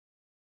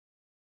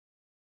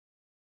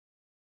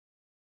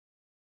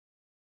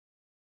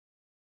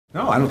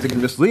No, I don't think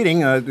it's misleading.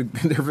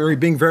 They're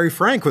being very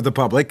frank with the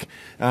public.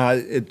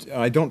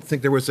 I don't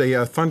think there was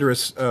a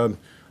thunderous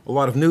a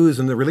lot of news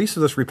in the release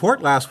of this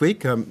report last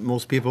week.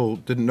 Most people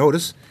didn't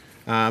notice,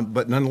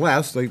 but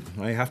nonetheless,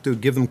 I have to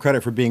give them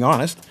credit for being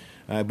honest.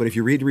 But if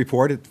you read the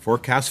report, it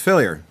forecasts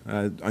failure.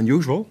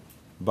 Unusual,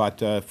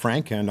 but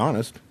frank and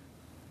honest.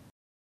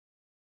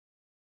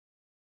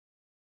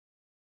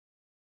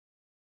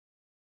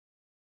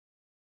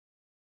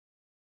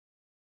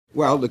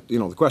 Well,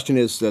 the question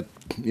is that,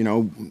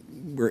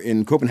 we're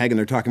in Copenhagen,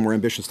 they're talking more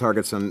ambitious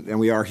targets than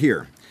we are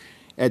here.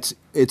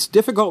 It's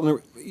difficult,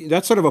 and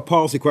that's sort of a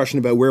policy question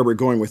about where we're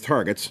going with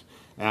targets.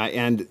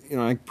 And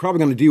I'm probably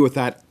going to deal with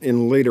that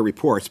in later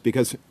reports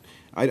because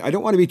I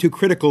don't want to be too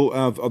critical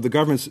of the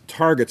government's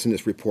targets in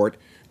this report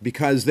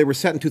because they were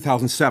set in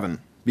 2007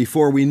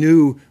 before we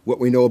knew what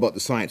we know about the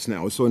science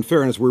now. So in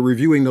fairness, we're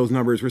reviewing those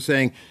numbers. We're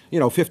saying,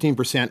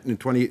 15% in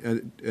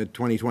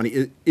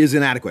 2020 is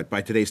inadequate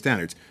by today's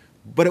standards.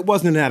 But it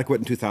wasn't inadequate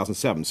in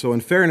 2007. So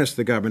in fairness to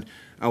the government,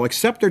 I'll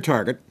accept their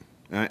target,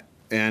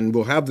 and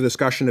we'll have the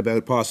discussion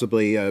about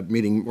possibly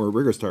meeting more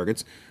rigorous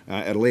targets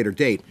at a later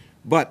date.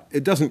 But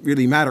it doesn't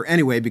really matter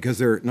anyway because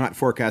they're not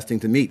forecasting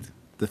to meet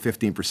the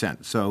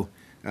 15%. So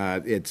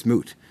it's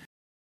moot.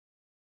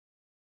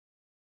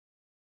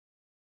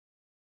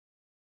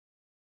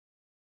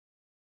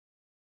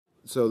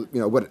 So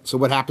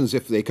what happens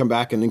if they come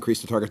back and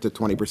increase the target to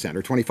 20%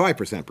 or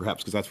 25%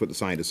 perhaps, because that's what the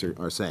scientists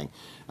are saying.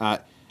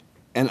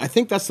 And I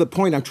think that's the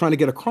point I'm trying to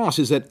get across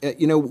is that,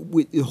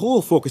 the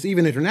whole focus,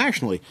 even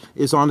internationally,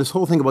 is on this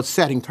whole thing about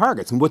setting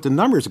targets and what the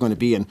numbers are going to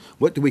be and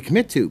what do we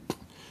commit to.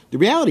 The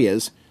reality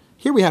is,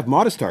 here we have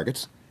modest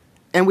targets,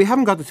 and we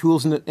haven't got the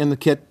tools in the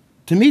kit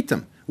to meet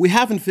them. We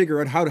haven't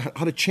figured out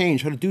how to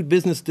change, how to do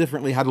business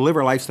differently, how to live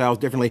our lifestyles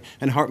differently,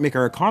 and how to make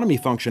our economy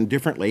function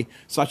differently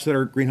such that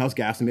our greenhouse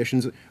gas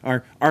emissions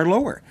are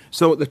lower.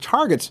 So the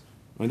targets,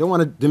 I don't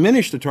want to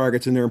diminish the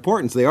targets and their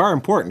importance. They are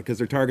important because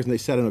they're targets and they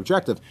set an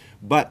objective.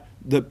 But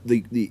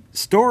the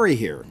story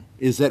here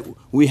is that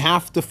we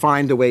have to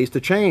find the ways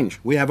to change.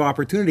 We have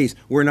opportunities.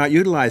 We're not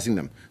utilizing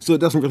them. So it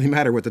doesn't really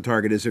matter what the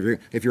target is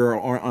if you're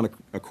on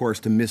a course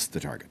to miss the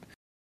target.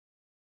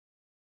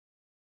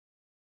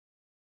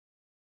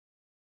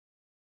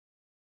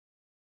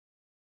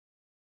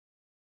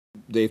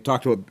 They've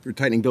talked about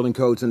tightening building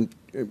codes and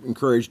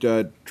encouraged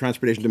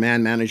transportation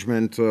demand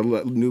management,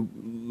 new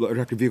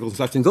electric vehicles and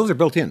such things. Those are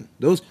built in.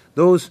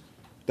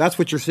 That's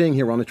what you're seeing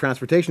here on the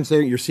transportation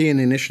side. You're seeing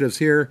initiatives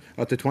here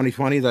up to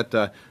 2020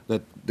 that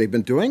they've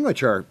been doing,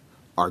 which are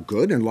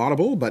good and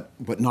laudable, but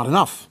not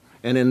enough.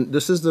 And then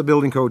this is the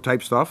building code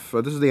type stuff.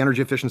 This is the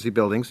energy efficiency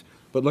buildings.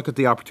 But look at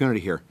the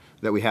opportunity here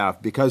that we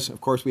have, because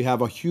of course we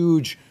have a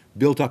huge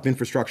built-up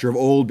infrastructure of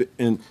old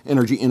and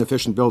energy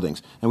inefficient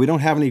buildings, and we don't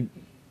have any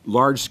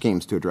large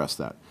schemes to address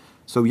that.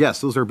 So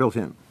yes, those are built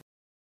in.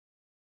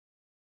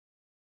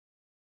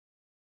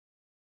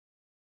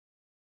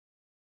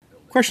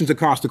 Questions of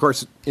cost, of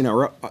course,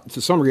 are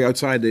to some degree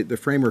outside the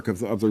framework of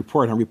the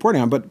report I'm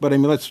reporting on. But I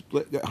mean,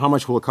 how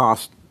much will it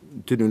cost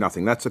to do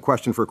nothing? That's a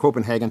question for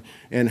Copenhagen.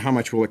 And how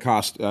much will it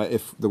cost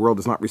if the world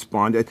does not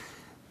respond?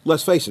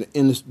 Let's face it.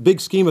 In this big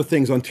scheme of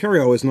things,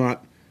 Ontario is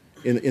not,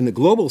 in the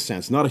global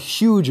sense, not a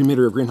huge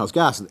emitter of greenhouse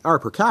gases. Our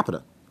per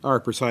capita, our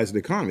per size of the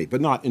economy,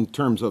 but not in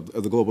terms of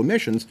the global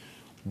emissions.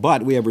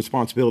 But we have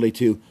responsibility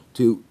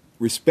to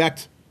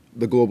respect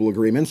the global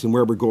agreements and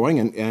where we're going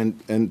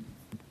and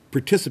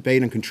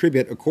participate and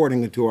contribute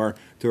according to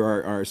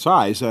our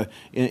size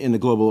in the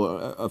global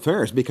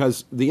affairs,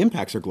 because the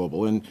impacts are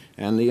global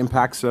and the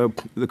impacts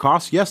the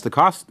costs. Yes, there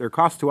are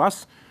costs to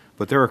us,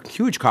 but there are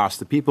huge costs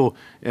to people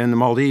in the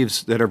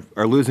Maldives that are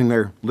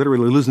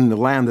literally losing the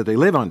land that they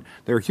live on.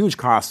 There are huge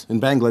costs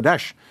in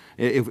Bangladesh.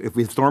 If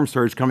we have storm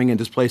surge coming and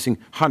displacing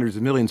hundreds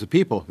of millions of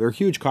people, there are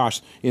huge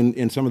costs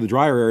in some of the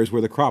drier areas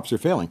where the crops are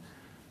failing.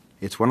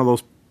 It's one of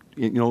those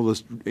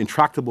those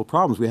intractable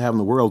problems we have in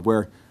the world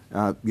where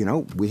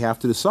we have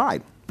to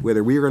decide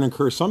whether we are going to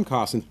incur some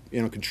costs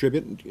and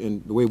contribute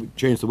in the way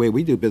change the way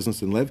we do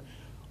business and live,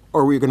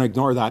 or we're going to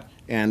ignore that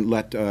and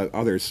let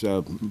others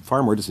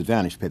far more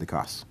disadvantaged pay the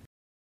costs.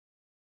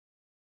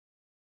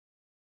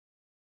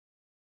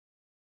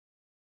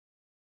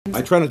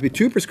 I try not to be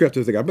too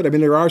prescriptive with the government. I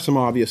mean, there are some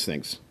obvious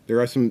things.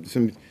 There are some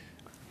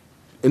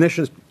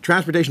initiatives.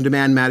 Transportation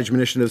demand management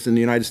initiatives in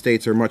the United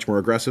States are much more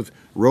aggressive.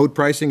 Road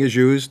pricing is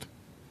used.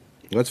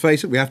 Let's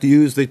face it, we have to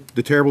use the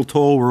terrible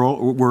toll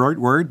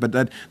word,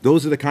 but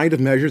those are the kind of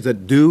measures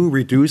that do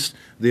reduce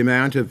the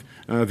amount of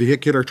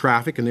vehicular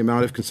traffic and the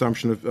amount of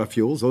consumption of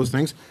fuels, those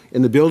things.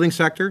 In the building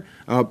sector,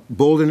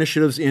 bold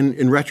initiatives in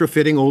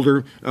retrofitting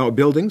older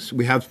buildings.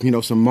 We have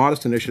some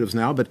modest initiatives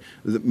now, but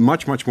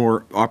much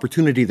more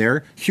opportunity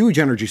there. Huge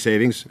energy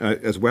savings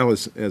as well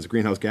as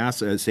greenhouse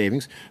gas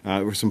savings.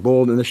 With some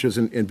bold initiatives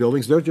in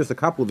buildings. Those are just a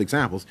couple of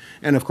examples.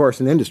 And of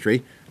course in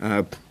industry,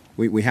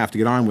 we have to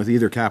get on with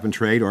either cap and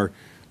trade or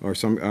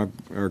some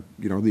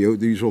the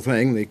usual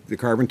thing, the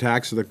carbon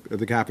tax of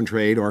the cap and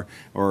trade or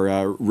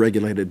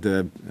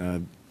regulated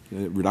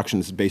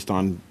reductions based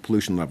on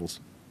pollution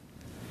levels.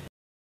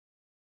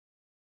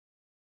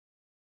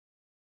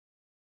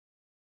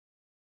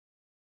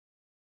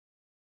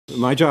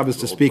 My job is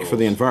to speak for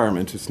the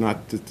environment. It's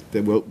not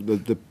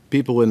the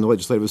people in the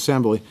Legislative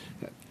Assembly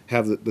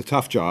have the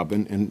tough job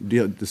in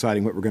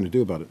deciding what we're going to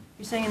do about it.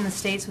 You're saying in the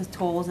states with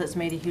tolls, that's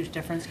made a huge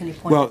difference. Can you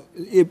point? Well,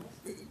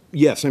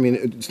 yes. I mean,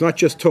 it's not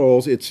just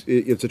tolls. It's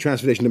a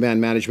transportation demand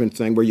management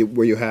thing where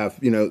you have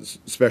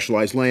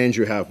specialized lanes.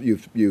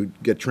 You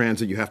get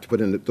transit. You have to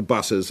put in the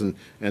buses and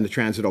the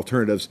transit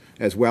alternatives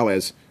as well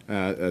as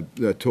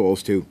the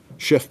tolls to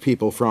shift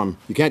people from.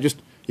 You can't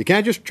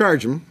just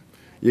charge them.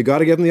 You got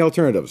to give them the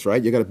alternatives,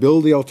 right? You got to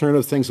build the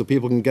alternative things so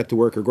people can get to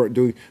work or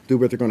do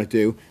what they're going to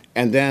do,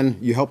 and then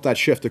you help that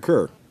shift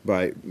occur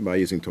by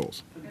using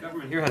tolls. The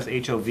government here has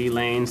HOV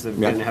lanes that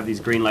Yeah. have these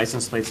green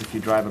license plates if you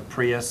drive a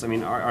Prius. I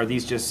mean, are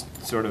these just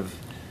sort of?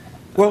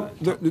 Well,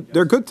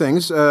 they're good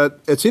things.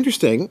 It's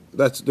interesting.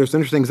 There's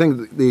an interesting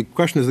thing. The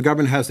question is, the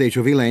government has the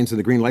HOV lanes and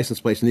the green license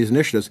plates in these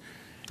initiatives.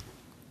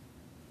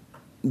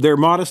 They're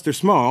modest. They're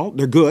small.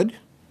 They're good,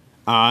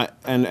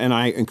 and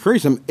I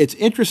encourage them. It's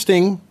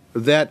interesting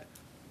that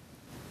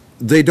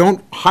they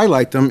don't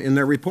highlight them in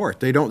their report.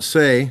 They don't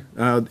say,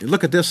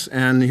 look at this,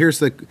 and here's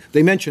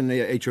they mention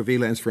the HOV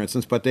lanes, for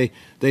instance, but they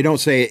don't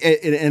say,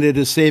 and it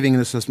is saving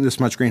this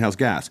much greenhouse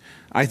gas.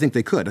 I think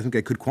they could. I think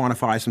they could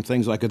quantify some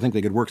things. I think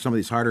they could work some of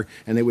these harder,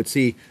 and you would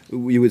see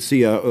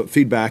a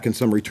feedback and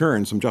some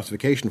return, some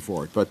justification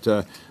for it. But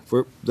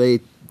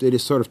they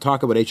just sort of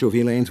talk about HOV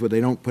lanes, but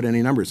they don't put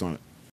any numbers on it.